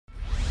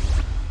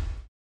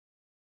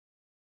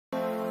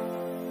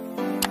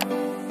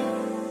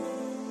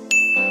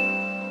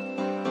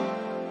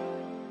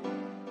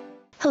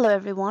Hello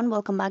everyone,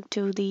 welcome back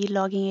to the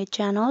Logging Aid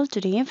channel.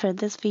 Today for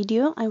this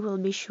video I will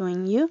be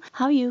showing you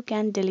how you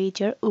can delete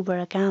your Uber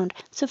account.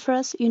 So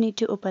first you need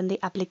to open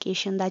the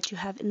application that you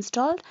have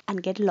installed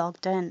and get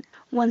logged in.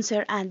 Once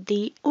you're at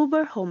the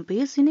Uber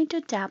homepage, you need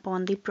to tap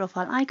on the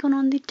profile icon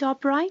on the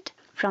top right.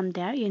 From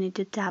there you need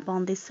to tap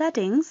on the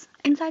settings.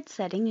 Inside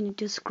setting you need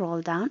to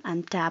scroll down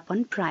and tap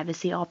on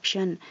privacy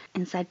option.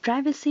 Inside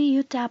privacy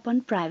you tap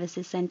on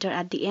privacy center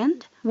at the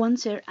end.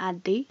 Once you're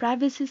at the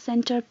privacy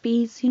center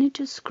page, you need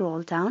to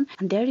scroll down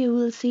and there you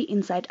will see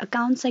inside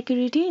account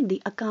security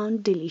the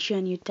account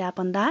deletion. You tap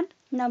on that.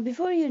 Now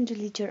before you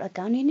delete your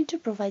account, you need to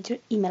provide your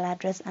email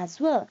address as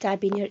well.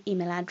 Type in your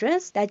email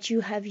address that you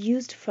have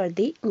used for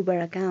the Uber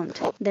account.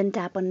 Then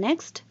tap on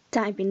next.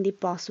 Type in the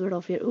password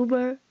of your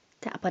Uber.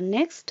 Tap on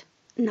next.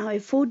 Now a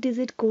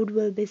 4-digit code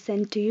will be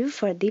sent to you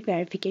for the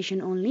verification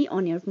only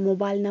on your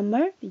mobile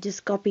number. You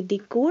just copy the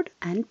code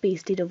and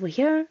paste it over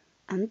here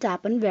and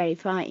tap on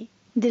verify.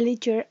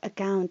 Delete your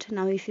account.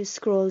 Now if you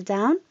scroll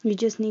down, you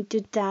just need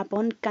to tap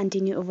on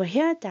continue over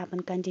here. Tap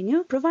on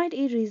continue. Provide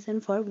a reason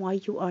for why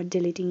you are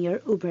deleting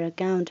your Uber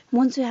account.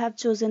 Once you have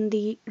chosen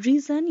the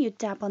reason, you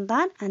tap on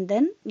that and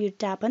then you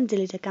tap on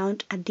delete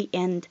account at the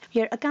end.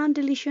 Your account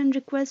deletion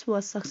request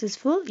was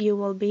successful. You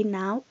will be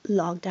now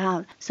logged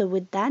out. So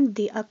with that,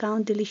 the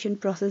account deletion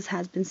process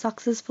has been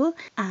successful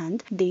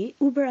and the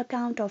Uber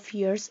account of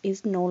yours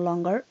is no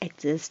longer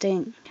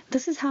existing.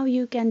 This is how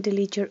you can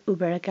delete your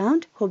Uber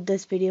account. Hope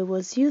this video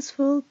was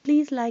useful.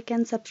 Please like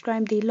and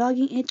subscribe the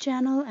Logging Aid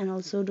channel and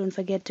also don't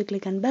forget to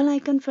click on bell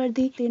icon for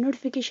the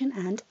notification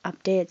and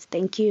updates.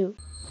 Thank you.